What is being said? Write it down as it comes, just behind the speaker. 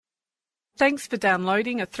Thanks for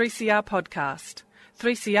downloading a 3CR podcast.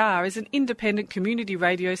 3CR is an independent community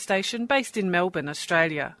radio station based in Melbourne,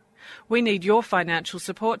 Australia. We need your financial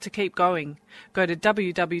support to keep going. Go to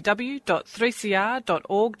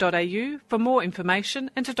www.3cr.org.au for more information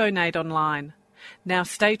and to donate online. Now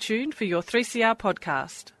stay tuned for your 3CR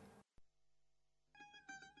podcast.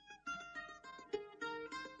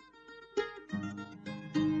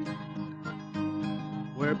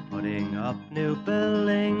 We're putting up new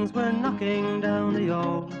buildings, we're knocking down the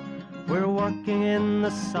old. We're working in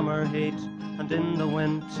the summer heat and in the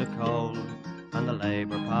winter cold. And the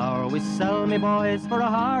labour power we sell, me boys, for a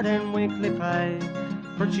hard-earned weekly pay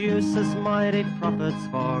produces mighty profits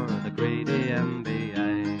for the greedy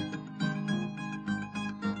MBA.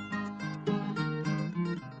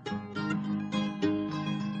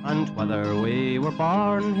 And whether we were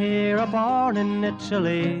born here or born in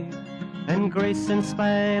Italy, in Greece, in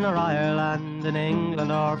Spain or Ireland, in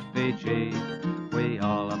England or Fiji, we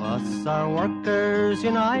all of us are workers,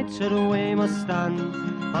 united we must stand,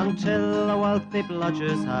 until the wealthy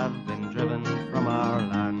bludgers have been driven from our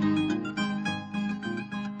land.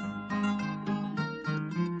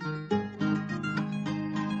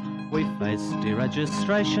 We faced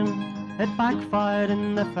deregistration, it backfired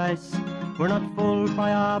in the face. We're not fooled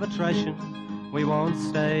by arbitration, we won't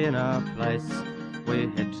stay in our place. We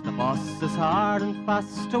hit the bosses hard and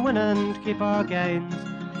fast to win and keep our gains,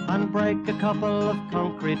 and break a couple of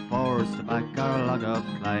concrete pours to back our log of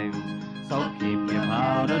claims. So keep your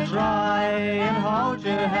powder dry and hold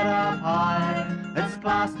your head up high. It's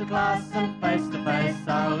class to class and face to face,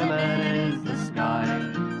 our limit is the sky.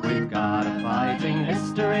 We've got a fighting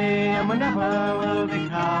history and we never will be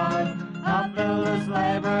cowed. Our builders'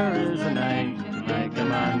 labour is a name to make a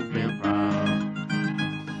man feel proud.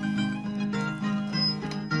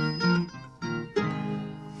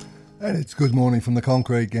 And it's good morning from the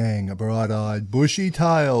Concrete Gang, a bright-eyed,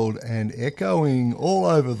 bushy-tailed and echoing all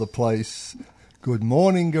over the place. Good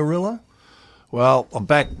morning, Gorilla. Well, I'm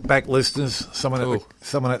back, listeners. Someone had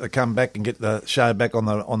to come back and get the show back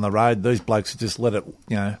on the road. These blokes just let it,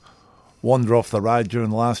 wander off the road during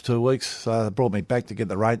the last 2 weeks. So they brought me back to get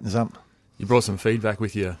the ratings up. You brought some feedback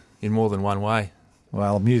with you in more than one way.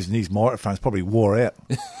 Well, I'm using these microphones, probably wore out.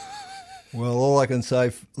 Well, all I can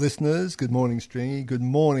say, listeners, good morning, Stringy, good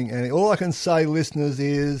morning, Annie. All I can say, listeners,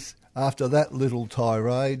 is after that little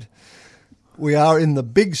tirade, we are in the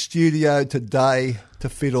big studio today to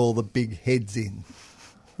fit all the big heads in.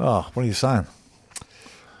 Oh, what are you saying?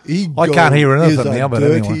 Ego I can't hear anything is now, a but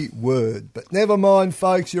dirty anyway. word. But never mind,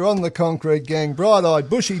 folks, you're on the Concrete Gang, bright-eyed,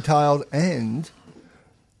 bushy-tailed, and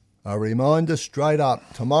a reminder straight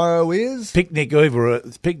up, tomorrow is... Picnic Eve,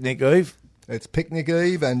 it's Picnic Eve. It's Picnic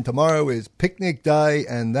Eve, and tomorrow is Picnic Day,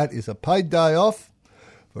 and that is a paid day off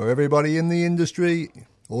for everybody in the industry.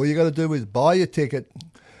 All you got to do is buy your ticket,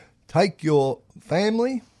 take your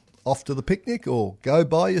family off to the picnic, or go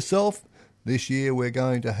by yourself. This year we're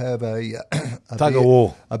going to have a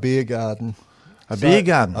beer garden. A beer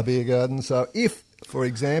garden. So if, for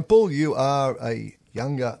example, you are a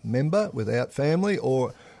younger member without family,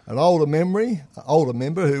 or an older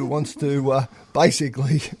member who wants to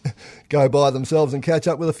basically go by themselves and catch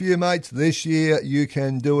up with a few mates, this year you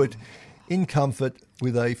can do it in comfort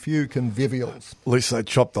with a few convivials. At least they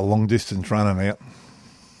chopped the long distance running out.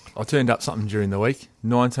 I turned up something during the week.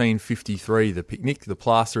 1953, the picnic. The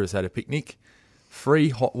plasterers had a picnic. Free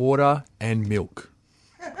hot water and milk.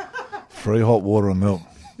 Free hot water and milk.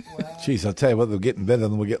 Wow. Jeez, I tell you what, they're getting better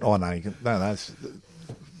than we get. Oh, no, it's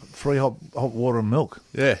free hot water and milk.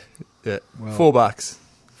 Yeah. Well, $4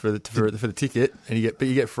 for the ticket, and you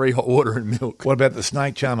get free hot water and milk. What about the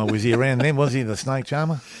snake charmer? Was he around then? Was he the snake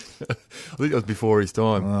charmer? I think it was before his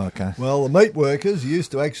time. Oh, okay. Well, the meat workers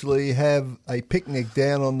used to actually have a picnic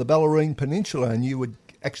down on the Bellarine Peninsula, and you would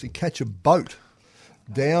actually catch a boat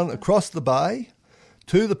down across the bay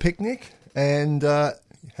to the picnic and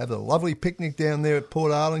have a lovely picnic down there at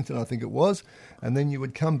Port Arlington, I think it was, and then you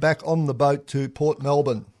would come back on the boat to Port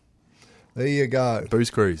Melbourne. There you go. Booze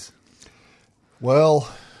cruise. Well,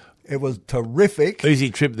 it was terrific. Easy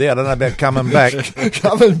trip there. I don't know about coming back.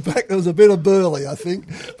 Coming back, there was a bit of burley, I think,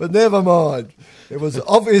 but never mind. It was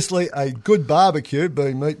obviously a good barbecue,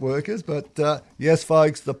 being meat workers, but yes,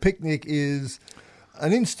 folks, the picnic is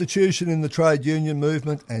an institution in the trade union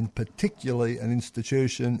movement and particularly an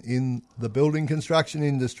institution in the building construction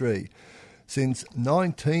industry since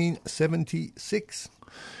 1976.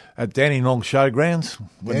 At Dandenong Showgrounds.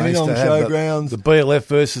 Dandenong Showgrounds. The BLF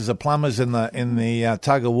versus the plumbers in the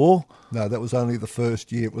tug of war. No, that was only the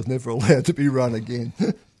first year. It was never allowed to be run again.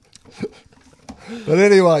 But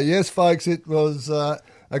anyway, yes, folks, it was a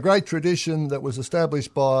a great tradition that was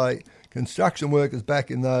established by construction workers back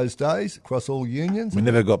in those days across all unions. We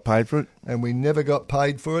never got paid for it. And we never got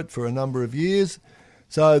paid for it for a number of years.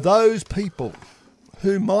 So those people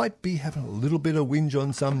who might be having a little bit of whinge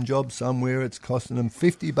on some job somewhere, it's costing them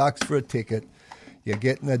 $50 for a ticket, you're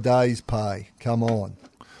getting a day's pay. Come on.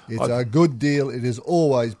 It's a good deal. It has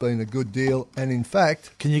always been a good deal. And in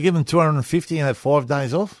fact... Can you give them $250 and have 5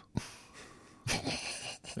 days off?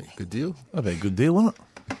 Good deal. That'd be a good deal, wouldn't it?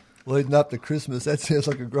 Leading up to Christmas, that sounds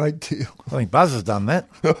like a great deal. I think Buzz has done that.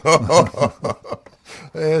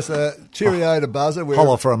 Yes, cheerio to Buzzer.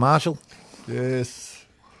 Holler for a marshal. Yes.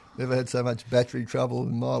 Never had so much battery trouble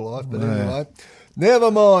in my life, but anyway.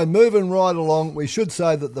 Never mind. Moving right along, we should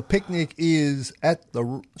say that the picnic is at the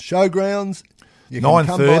showgrounds.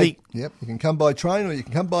 9:30. Yep, you can come by train or you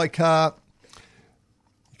can come by car.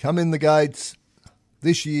 You come in the gates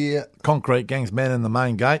this year. Concrete Gang's man in the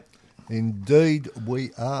main gate. Indeed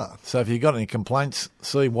we are. So if you've got any complaints,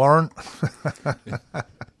 see Warren.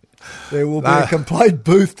 There will be a complaint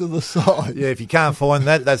booth to the side. Yeah, if you can't find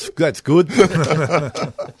that, that's good. No,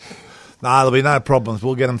 there'll be no problems.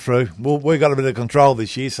 We'll get them through. We've got a bit of control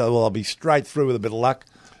this year, so I'll be straight through with a bit of luck.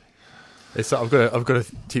 So I've got a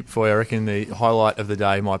tip for you. I reckon the highlight of the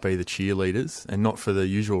day might be the cheerleaders, and not for the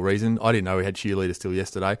usual reason. I didn't know we had cheerleaders till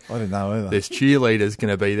yesterday. I didn't know either. There's cheerleaders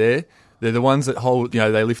going to be there. They're the ones that hold,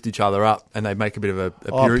 they lift each other up and they make a bit of a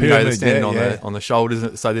pyramid. They're standing on the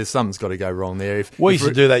shoulders. So there's something's got to go wrong there. We used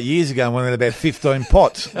to do that years ago when we had about 15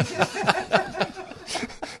 pots.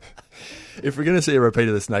 If we're going to see a repeat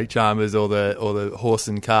of the snake charmers or the horse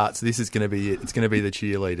and carts, this is going to be it. It's going to be the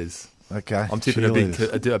cheerleaders. Okay, I'm tipping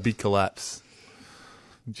a big collapse.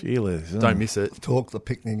 Cheerleaders. Don't miss it. Talk the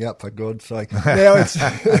picnic up, for God's sake. Now so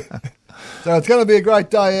it's going to be a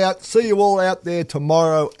great day out. See you all out there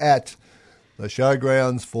tomorrow at the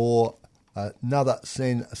showgrounds for another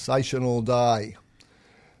sensational day.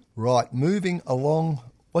 Right, moving along.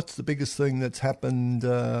 What's the biggest thing that's happened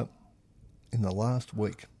in the last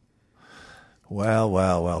week?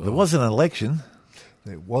 Well. There was an election.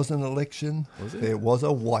 There was an election. There was a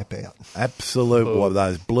wipeout. Absolute.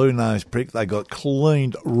 Those blue-nosed prick, they got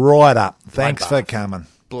cleaned right up. Thanks for coming.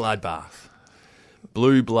 Bloodbath.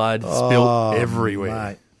 Blue blood spilt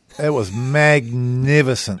everywhere. Mate, it was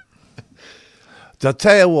magnificent. To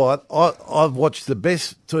tell you what, I've watched the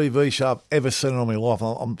best TV show I've ever seen in my life.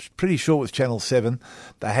 I'm pretty sure it was Channel 7.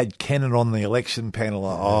 They had Kennan on the election panel.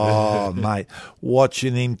 Oh, mate,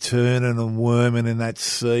 watching him turning and worming in that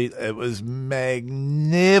seat, it was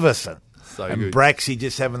magnificent. So and good. Braxy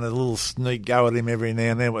just having a little sneak go at him every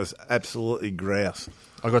now and then was absolutely grouse.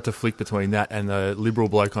 I got to flick between that and the Liberal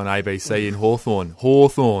bloke on ABC in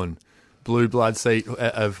Hawthorn. Blue blood seat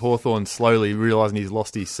of Hawthorn slowly realising he's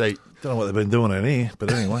lost his seat. Don't know what they've been doing in here,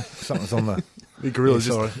 but anyway, something's on the... The Gorillas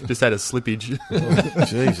just had a slippage. Oh,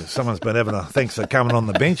 Jesus, someone's been having a thanks for coming on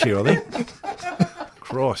the bench here, I think.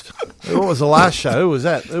 Christ. What was the last show? Who was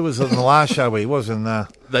that? Who was on the last show? He was in...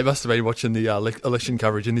 They must have been watching the election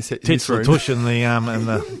coverage in this room. Tits Latush and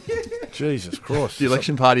the... Jesus Christ. The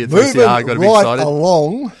election party at 3CR got a bit excited.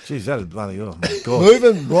 Along. Jeez, that is bloody... Oh, my God.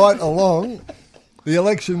 Moving right along, the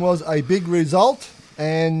election was a big result,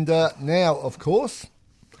 and now, of course...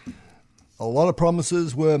 A lot of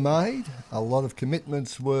promises were made, a lot of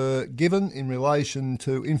commitments were given in relation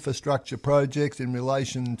to infrastructure projects, in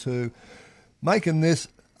relation to making this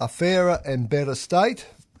a fairer and better state.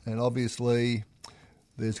 And obviously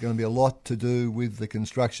there's going to be a lot to do with the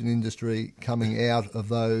construction industry coming out of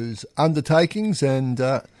those undertakings. And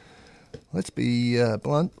let's be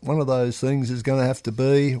blunt, one of those things is going to have to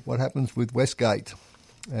be what happens with Westgate.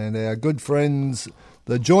 And our good friends,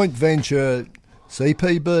 the joint venture...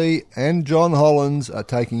 CPB and John Hollands are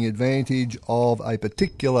taking advantage of a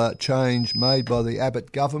particular change made by the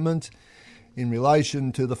Abbott government in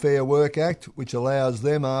relation to the Fair Work Act, which allows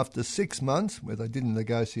them after 6 months, where they didn't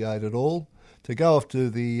negotiate at all, to go off to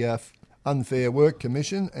the Unfair Work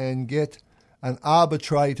Commission and get an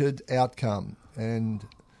arbitrated outcome. And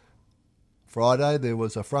Friday there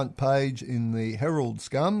was a front page in the Herald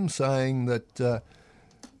Scum saying that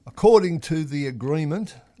according to the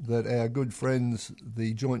agreement that our good friends,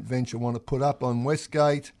 the joint venture, want to put up on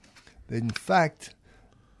Westgate, that in fact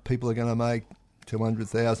people are going to make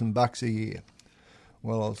 $200,000 a year.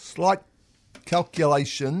 Well, a slight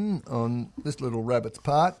calculation on this little rabbit's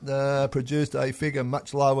part produced a figure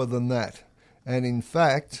much lower than that. And in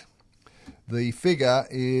fact, the figure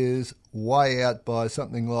is way out by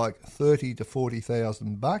something like $30,000 to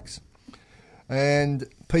 $40,000. And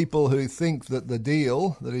people who think that the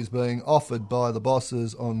deal that is being offered by the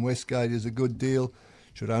bosses on Westgate is a good deal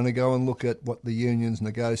Should only go and look at what the unions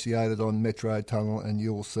negotiated on Metro Tunnel and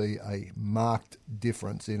you'll see a marked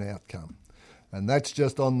difference in outcome. And that's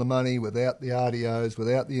just on the money, without the RDOs,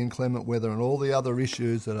 without the inclement weather and all the other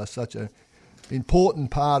issues that are such an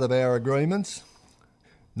important part of our agreements.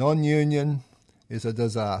 Non-union is a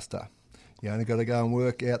disaster. You only got to go and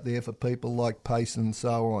work out there for people like Pace and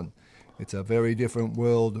so on. It's a very different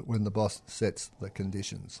world when the boss sets the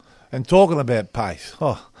conditions. And talking about Pace,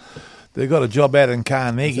 they got a job out in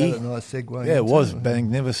Carnegie. Is that a nice segue? Yeah, it was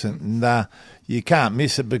magnificent. And you can't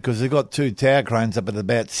miss it because they've got 2 tower cranes up at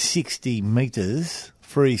about 60 metres,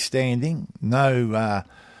 freestanding. No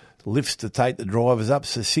lifts to take the drivers up,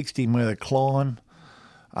 so 60-metre climb.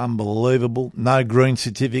 Unbelievable. No green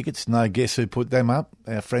certificates. No guess who put them up.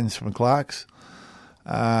 Our friends from Clark's.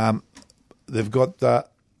 They've got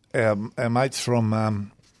our mates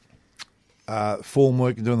from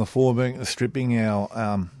formwork doing the formwork and the stripping,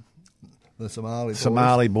 our the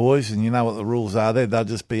Somali boys, and you know what the rules are there. They'll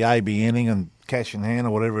just be ABNing and cash in hand or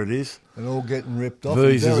whatever it is. And all getting ripped off.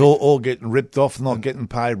 Visas all getting ripped off, not getting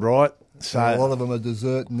paid right. So a lot of them are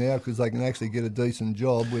deserting now because they can actually get a decent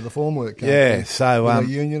job with a formwork company. Yeah, so with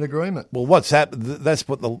a union agreement. Well, what's happened? That's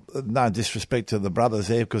what no disrespect to the brothers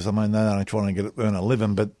there, because I mean they're only trying to earn a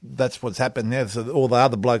living, but that's what's happened now. So all the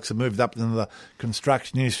other blokes have moved up into the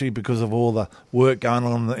construction industry because of all the work going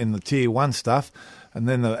on in the tier 1 stuff. And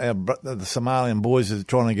then the Somalian boys are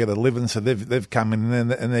trying to get a living, so they've come in and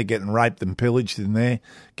they're getting raped and pillaged in there,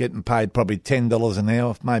 getting paid probably $10 an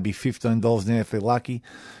hour, maybe $15 an hour if they're lucky.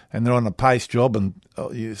 And they're on a Pace job, and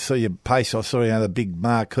you see your Pace. I saw the big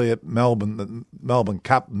marquee at Melbourne, the Melbourne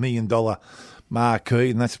Cup, $1 million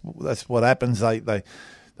marquee, and that's what happens. They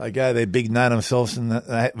go there big, know themselves, and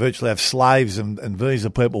they virtually have slaves and visa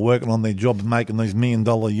people working on their jobs, making these $1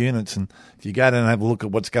 million units. And if you go down and have a look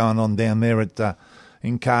at what's going on down there at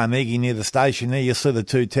in Carnegie near the station there, you'll see the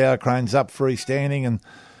 2 tower cranes up freestanding, and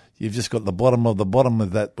you've just got the bottom of the bottom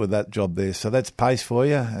with that job there. So that's Pace for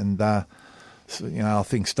you, and so, I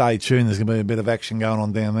think stay tuned. There's going to be a bit of action going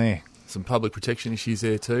on down there. Some public protection issues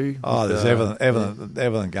there too. Oh, there's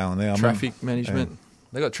everything going there. Traffic management. Yeah.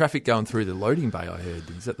 They got traffic going through the loading bay, I heard.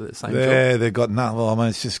 Is that the same job? Yeah, they've got nothing. Well, I mean,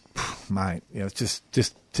 it's just, mate, it's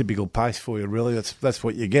just typical Pace for you, really. That's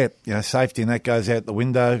what you get. Safety and that goes out the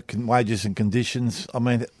window, wages and conditions. I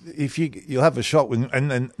mean, if you'll have a shot,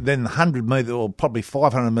 and then 100 metres or probably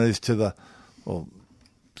 500 metres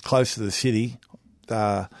close to the city,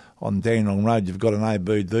 on Dandenong Road, you've got an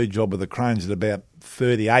ABD job with the cranes at about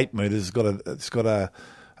 38 metres. It's got a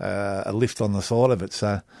lift on the side of it.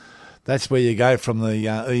 So that's where you go from the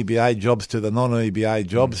EBA jobs to the non-EBA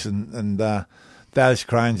jobs, and those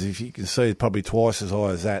cranes, if you can see, probably twice as high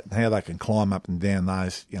as that. And how they can climb up and down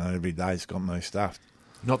those, every day's got new stuff.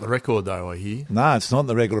 Not the record, though, I hear. No, it's not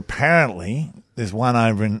the record. Apparently, there's one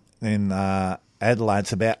over in Adelaide.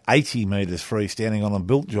 It's about 80 metres freestanding on a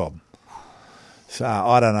built job. So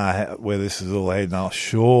I don't know where this is all heading. Oh,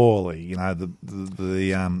 surely,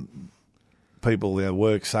 the people there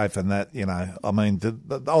work safe and that, I mean,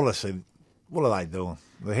 honestly, what are they doing?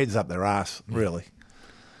 Their heads up their arse, really.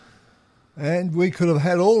 And we could have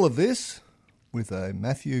had all of this with a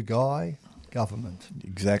Matthew Guy government.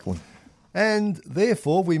 Exactly. And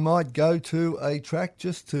therefore, we might go to a track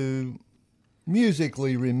just to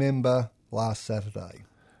musically remember last Saturday.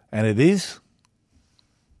 And it is?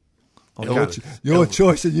 Your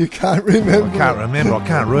choice, and you can't remember. I can't remember. I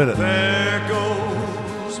can't read it. There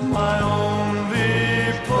goes my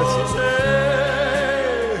only possession.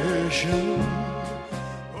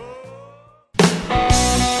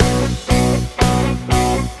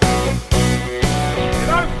 You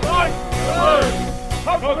don't fight, you lose.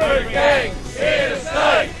 Concrete gang, here to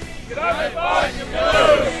stay. You don't fight, you lose.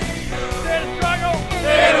 There to struggle,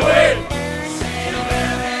 there to win.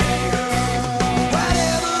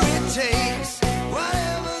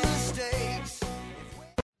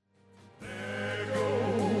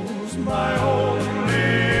 My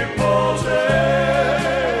only possession.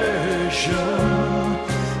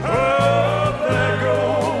 Oh, there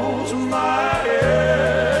goes my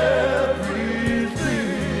everything.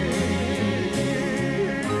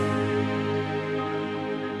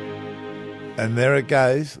 And there it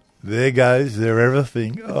goes. There goes their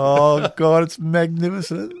everything. Oh, God, it's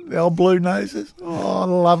magnificent. The old blue noses. Oh, I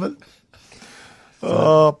love it.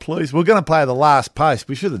 Oh, please. We're going to play the last post.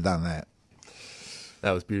 We should have done that.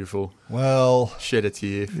 That was beautiful. Well, Shed a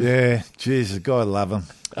tear. Yeah, Jesus, God love him.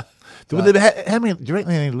 How many? Do you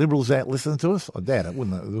reckon any Liberals out listening to us? I doubt it.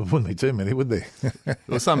 Wouldn't be too many, would there?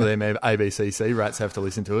 Well, some of them ABCC rats have to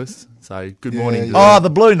listen to us. So good morning. yeah. to Oh, them. the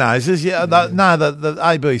Blue Noses, yeah. The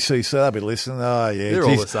ABCC, they'll be listening. Oh, yeah. They're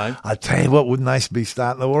all the same. I tell you what, wouldn't they be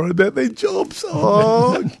starting to worry about their jobs?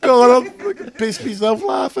 Oh, God, I'm freaking pissed myself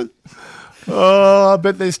laughing. Oh, I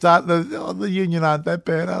bet they're starting the union aren't that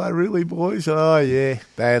bad, are they really, boys? Oh, yeah.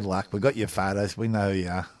 Bad luck. We got your photos. We know who you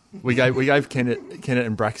are. We gave Kennett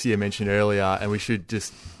and Braxy a mention earlier, and we should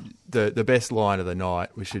just the best line of the night.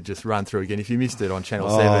 We should just run through again. If you missed it on Channel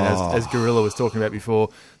 7, as Gorilla was talking about before,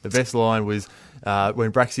 the best line was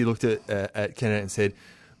when Braxy looked at Kennett and said,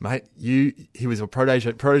 "Mate, he was a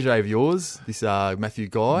protege of yours. This Matthew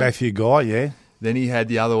Guy. Matthew Guy, yeah. Then he had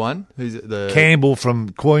the other one, who's the Campbell from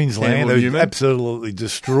Queensland, Campbell who Newman. absolutely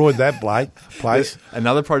destroyed that place.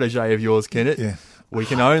 Another protege of yours, Kennett. Yeah. We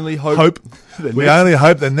can only hope. We only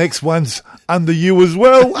hope the next one's under you as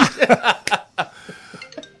well.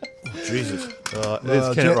 Jesus.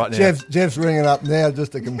 There's Kennett right now. Jeff's ringing up now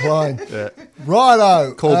just to complain.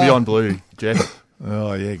 Righto. Call Beyond Blue, Jeff.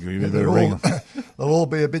 Oh, yeah, give me a bit They'll of ring. they'll all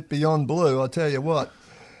be a bit beyond blue, I tell you what.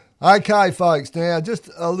 Okay, folks, now just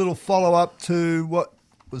a little follow-up to what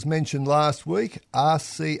was mentioned last week,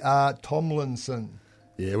 RCR Tomlinson.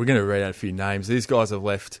 Yeah, we're going to read out a few names. These guys have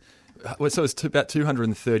left. So it's about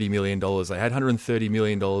 $230 million. They had $130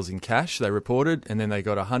 million in cash, they reported, and then they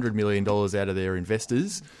got $100 million out of their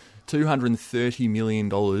investors. $230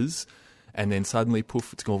 million, and then suddenly,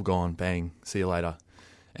 poof, it's all gone. Bang, see you later.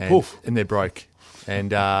 And, Poof. And they're broke. And,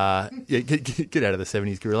 get out of the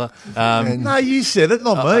 70s, Gorilla. No, you said it,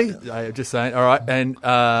 not me. I'm just saying. All right, and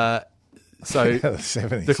so The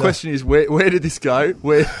 70s. the question is, where did this go?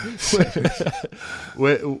 Where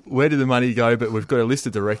did the money go? But we've got a list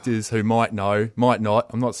of directors who might know, might not.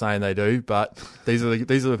 I'm not saying they do, but these are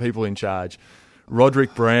the people in charge.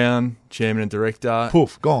 Roderick Brown, chairman and director.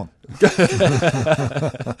 Poof, gone.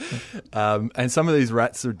 And some of these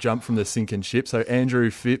rats have jumped from the sinking ship. So Andrew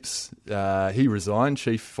Phipps, he resigned,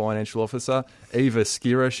 chief financial officer. Eva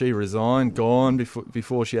Skira, she resigned, gone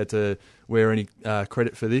before she had to wear any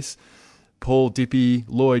credit for this. Paul Dippy,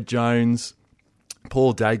 Lloyd Jones,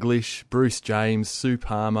 Paul Daglish, Bruce James, Sue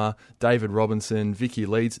Palmer, David Robinson, Vicky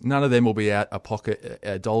Leeds. None of them will be out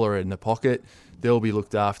a dollar in the pocket. They'll be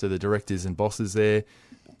looked after, the directors and bosses there.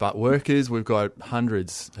 But workers, we've got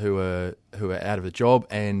hundreds who are out of a job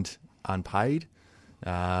and unpaid.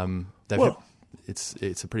 It's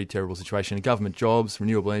a pretty terrible situation. Government jobs,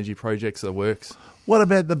 renewable energy projects, the works. What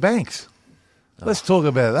about the banks? Let's talk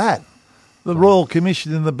about that. The Royal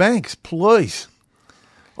Commission and the banks, please.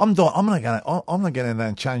 I'm not going to there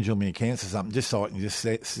and change all my accounts or something just so I can just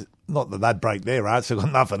say, not that they'd break their hearts, they've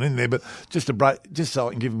got nothing in there, but just so I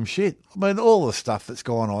can give them shit. I mean, all the stuff that's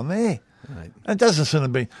going on there. Right. And it doesn't seem to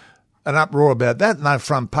be an uproar about that. No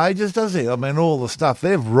front pages, does it? I mean, all the stuff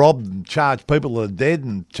they've robbed and charged people that are dead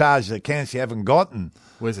and charged accounts you haven't got. And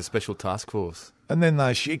Where's the special task force? then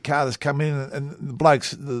those shit carters come in and the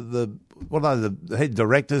blokes, the head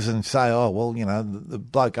directors and say, oh, well, you know, the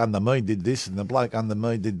bloke under me did this and the bloke under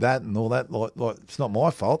me did that and all that. Like it's not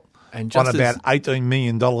my fault. And on just about $18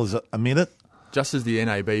 million a minute. Just as the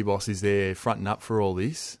NAB boss is there fronting up for all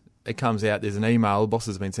this, it comes out, there's an email, the boss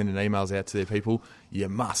has been sending emails out to their people, you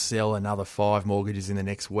must sell another 5 mortgages in the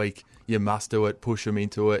next week. You must do it, push them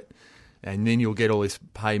into it. And then you'll get all these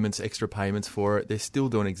payments, extra payments for it. They're still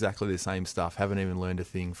doing exactly the same stuff. Haven't even learned a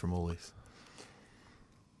thing from all this.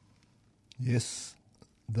 Yes,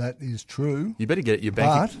 that is true. You better get your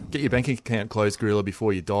bank account closed, Gorilla,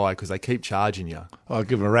 before you die, because they keep charging you. I'll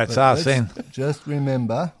give them a rat's But ass let's then. just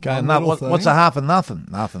remember, Okay, one no, little what's thing. a half of nothing?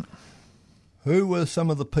 Nothing. Who were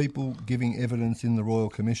some of the people giving evidence in the Royal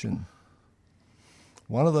Commission?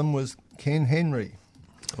 One of them was Ken Henry,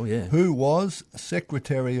 Oh, yeah. who was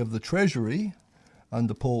Secretary of the Treasury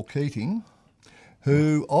under Paul Keating,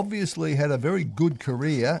 who obviously had a very good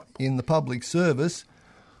career in the public service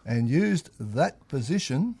and used that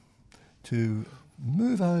position to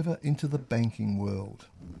move over into the banking world.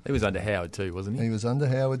 He was under Howard too, wasn't he? He was under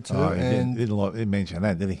Howard too, Oh, he and didn't mention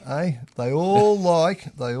that, did he? they all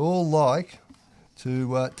like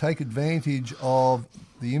to take advantage of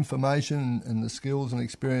the information and the skills and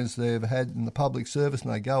experience they've had in the public service,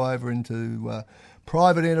 and they go over into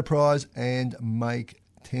private enterprise and make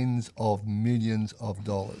tens of millions of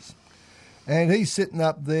dollars. And he's sitting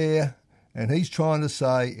up there and he's trying to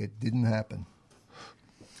say it didn't happen.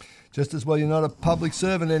 Just as well you're not a public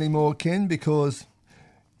servant anymore, Ken, because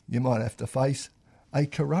you might have to face a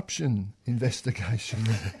corruption investigation.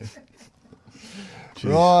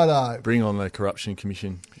 Righto. Bring on the Corruption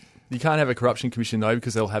Commission. You can't have a corruption commission, though,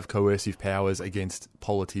 because they'll have coercive powers against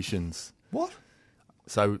politicians. What?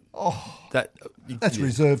 So that's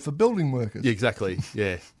reserved for building workers. Yeah, exactly.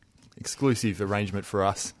 Yeah. Exclusive arrangement for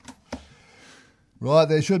us. Right,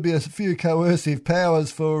 there should be a few coercive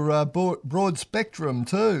powers for Broad Spectrum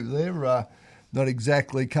too. They're not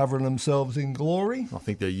exactly covering themselves in glory. I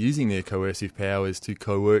think they're using their coercive powers to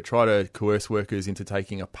try to coerce workers into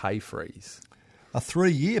taking a pay freeze. A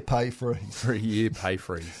 3-year pay freeze. 3-year pay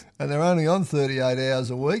freeze. And they're only on 38 hours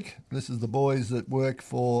a week. This is the boys that work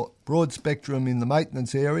for Broad Spectrum in the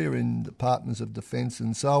maintenance area, in Departments of Defence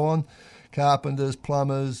and so on, carpenters,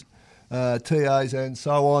 plumbers, TAs and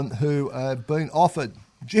so on, who have been offered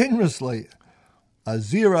generously a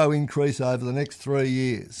 0 increase over the next 3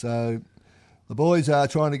 years. So the boys are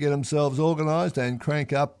trying to get themselves organised and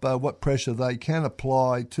crank up what pressure they can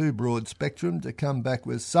apply to Broad Spectrum to come back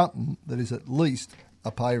with something that is at least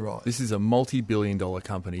a pay rise. This is a multi-billion-dollar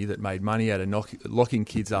company that made money out of locking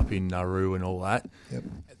kids up in Nauru and all that. Yep.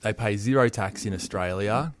 They pay 0 tax in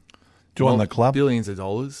Australia. Join the club. Billions of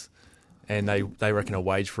dollars. And they reckon a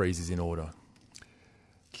wage freeze is in order.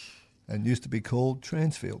 And used to be called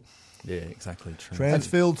Transfield. Yeah, exactly.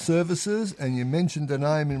 Transfield Services, and you mentioned a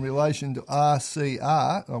name in relation to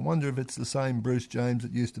RCR. I wonder if it's the same Bruce James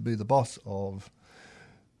that used to be the boss of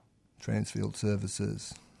Transfield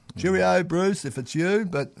Services. Cheerio, Bruce, if it's you,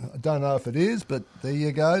 but I don't know if it is, but there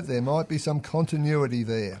you go. There might be some continuity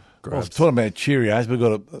there. I was talking about Cheerios. We've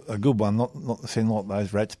got a good one, not the same like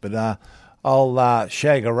those rats, but old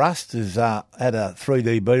Shagger Rust has had a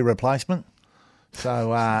 3DB replacement.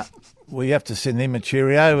 So we have to send him a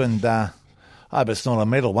Cheerio, and I hope it's not a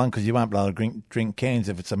metal one because you won't be able to drink cans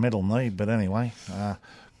if it's a metal need. But anyway,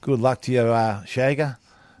 good luck to you, Shagger,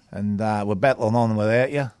 and we're battling on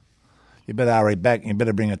without you. You better hurry back and you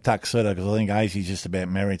better bring a tuxedo because I think Acey's just about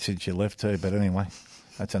married since you left too. But anyway,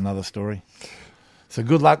 that's another story. So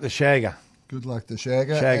good luck to Shagger. Good luck to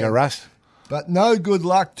Shagger. Shagger Rust. But no good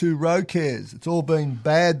luck to Rocares. It's all been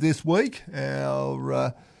bad this week.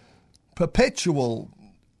 Our perpetual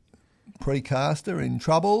precaster in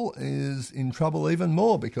trouble is in trouble even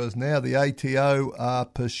more because now the ATO are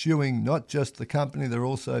pursuing not just the company, they're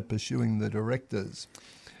also pursuing the directors.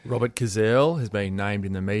 Robert Cazelle has been named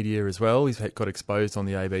in the media as well. He's got exposed on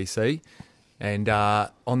the ABC. And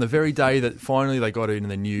on the very day that finally they got it in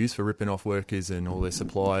the news for ripping off workers and all their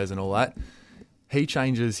suppliers and all that, he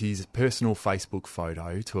changes his personal Facebook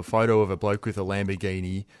photo to a photo of a bloke with a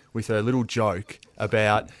Lamborghini with a little joke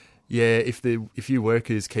about, yeah, if you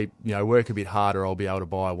workers work a bit harder, I'll be able to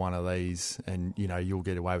buy one of these and, you'll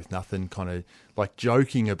get away with nothing, kind of like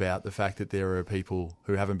joking about the fact that there are people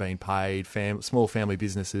who haven't been paid, small family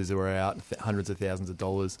businesses who are out hundreds of thousands of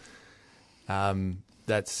dollars.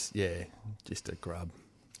 That's, just a grub.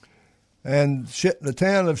 And the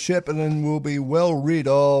town of Shepparton will be well rid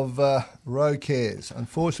of Rocares.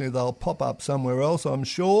 Unfortunately, they'll pop up somewhere else, I'm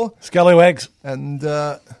sure. Scallywags. And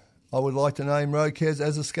I would like to name Rocares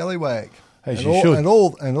as a scallywag. As you should. And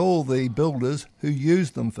all the builders who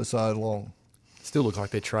used them for so long. Still look like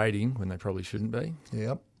they're trading when they probably shouldn't be.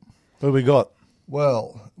 Yep. What have we got?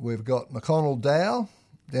 Well, we've got McConnell Dow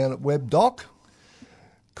down at Webb Dock.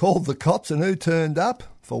 Called the cops, and who turned up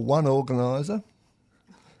for one organiser?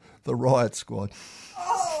 The riot squad.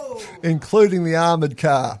 Oh! Including the armoured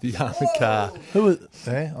car. The armoured car. Who was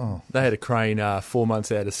there? Oh. They had a crane 4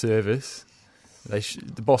 months out of service.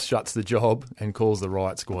 The boss shuts the job and calls the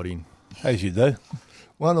riot squad in. As you do.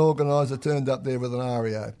 One organiser turned up there with an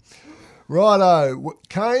REO. Righto,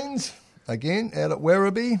 Canes, again, out at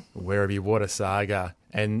Werribee. Werribee, what a saga.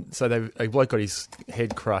 And so a bloke got his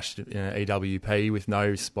head crushed in an EWP with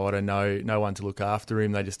no spotter, no one to look after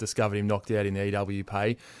him. They just discovered him knocked out in the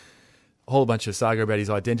EWP. A whole bunch of saga about his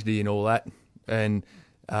identity and all that. And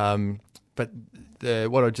but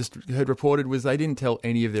what I just heard reported was they didn't tell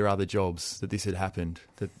any of their other jobs that this had happened.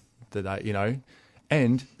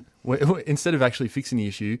 And instead of actually fixing the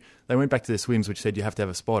issue, they went back to their swims, which said you have to have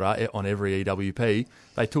a spotter on every EWP.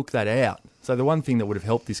 They took that out. So the one thing that would have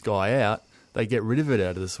helped this guy out, they get rid of it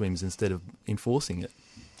out of the swims instead of enforcing it.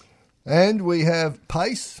 And we have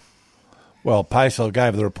Pace. Well, Pace, I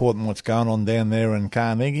gave the report on what's going on down there in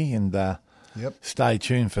Carnegie, and stay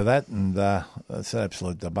tuned for that, and it's an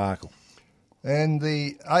absolute debacle. And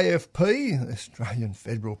the AFP, the Australian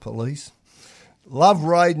Federal Police, love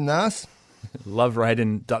raiding us. Love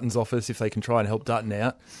raiding Dutton's office if they can try and help Dutton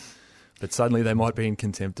out, but suddenly they might be in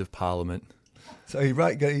contempt of Parliament. So he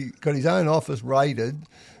got his own office raided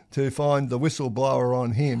to find the whistleblower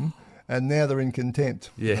on him, and now they're in contempt.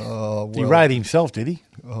 Yeah. Oh, well. He raided himself, did he?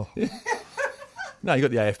 Oh. No, you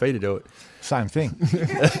got the AFP to do it. Same thing.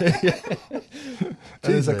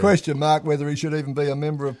 There's a question mark whether he should even be a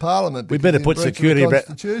member of Parliament. We because better he's put in breach of the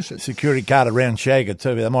Constitution. security card around Shagger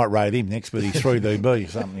too. They might raid him next, but he's 3DB or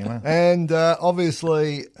something, you know. And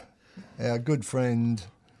obviously, our good friend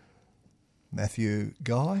Matthew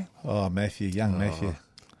Guy. Oh, Matthew, young Matthew.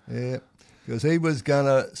 Yeah, because he was going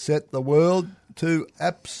to set the world to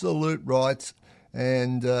absolute rights.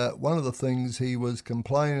 And one of the things he was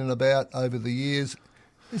complaining about over the years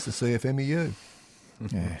is the CFMEU.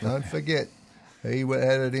 Yeah. Don't forget, he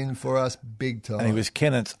had it in for us big time. And he was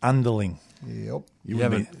Kenneth's underling. Yep. You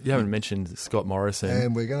haven't mentioned Scott Morrison.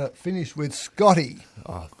 And we're going to finish with Scotty.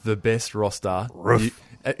 Oh, the best roster.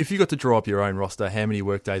 If you got to draw up your own roster, how many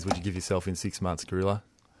work days would you give yourself in 6 months, Gorilla?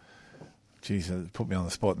 Jeez, put me on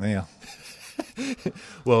the spot now.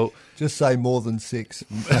 Well, just say more than 6.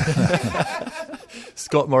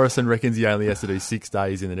 Scott Morrison reckons he only has to do 6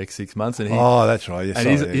 days in the next 6 months, and that's right.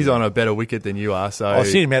 Yes, he's on a better wicket than you are. So I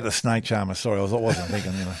was sitting about the snake charmer. Sorry, I wasn't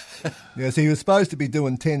thinking. You know. Yes, he was supposed to be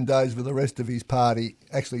doing 10 days with the rest of his party,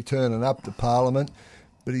 actually turning up to Parliament,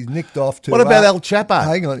 but he's nicked off to. What about El Chapo?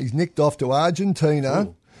 Hang on, he's nicked off to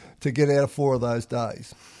Argentina to get out of 4 of those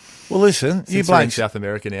days. Well, listen, Since we're in South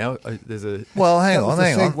America now, there's a... Well, hang on.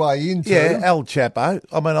 Segue into... Yeah, El Chapo.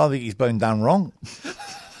 I mean, I think he's been done wrong.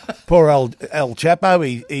 Poor El Chapo.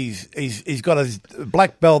 He's got his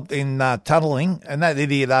black belt in tunnelling, and that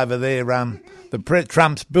idiot over there,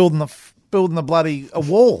 Trump's building the bloody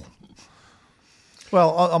wall.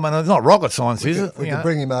 Well, I mean, it's not rocket science, is it? We could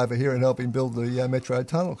bring him over here and help him build the Metro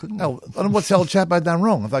Tunnel, couldn't we? And what's El Chapo done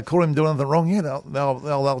wrong? Have they caught him doing anything wrong yet, El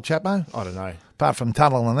Chapo? I don't know. Apart from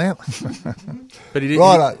tunnelling out. But he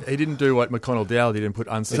didn't do what McConnell Dowd. He didn't put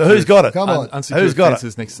unsecured... So who's got it? Come on. Who's got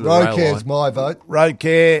fences next to the rail Roadcare's line. my vote.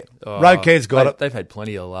 Roadcare's got it. They've had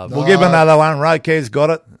plenty of love. We'll give another one. Roadcare's got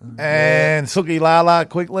it. And Suki Lala,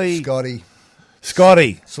 quickly.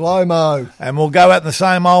 Scotty. Slow-mo. And we'll go out in the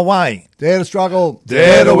same old way. Dare to struggle.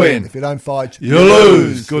 Dare to win. If you don't fight, you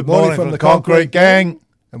lose. Good morning from the Concrete Gang.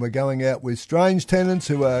 And we're going out with Strange Tenants,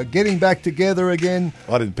 who are getting back together again.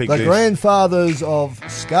 I didn't pick the this. grandfathers of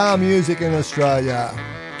ska music in Australia.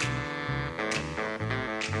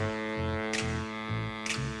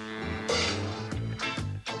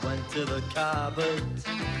 I went to the cupboard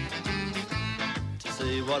to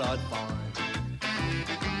see what I'd find.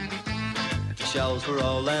 The shelves were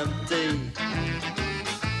all empty.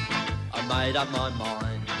 I made up my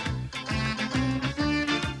mind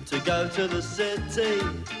to go to the city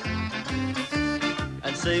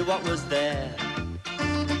and see what was there.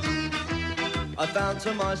 I found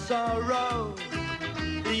to my sorrow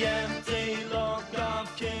the empty look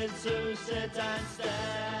of kids who sit and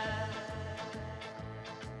stare.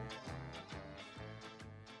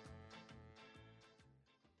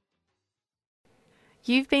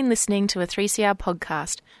 You've been listening to a 3CR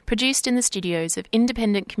podcast produced in the studios of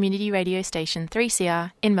independent community radio station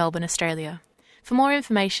 3CR in Melbourne, Australia. For more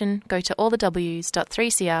information, go to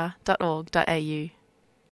allthews.3cr.org.au.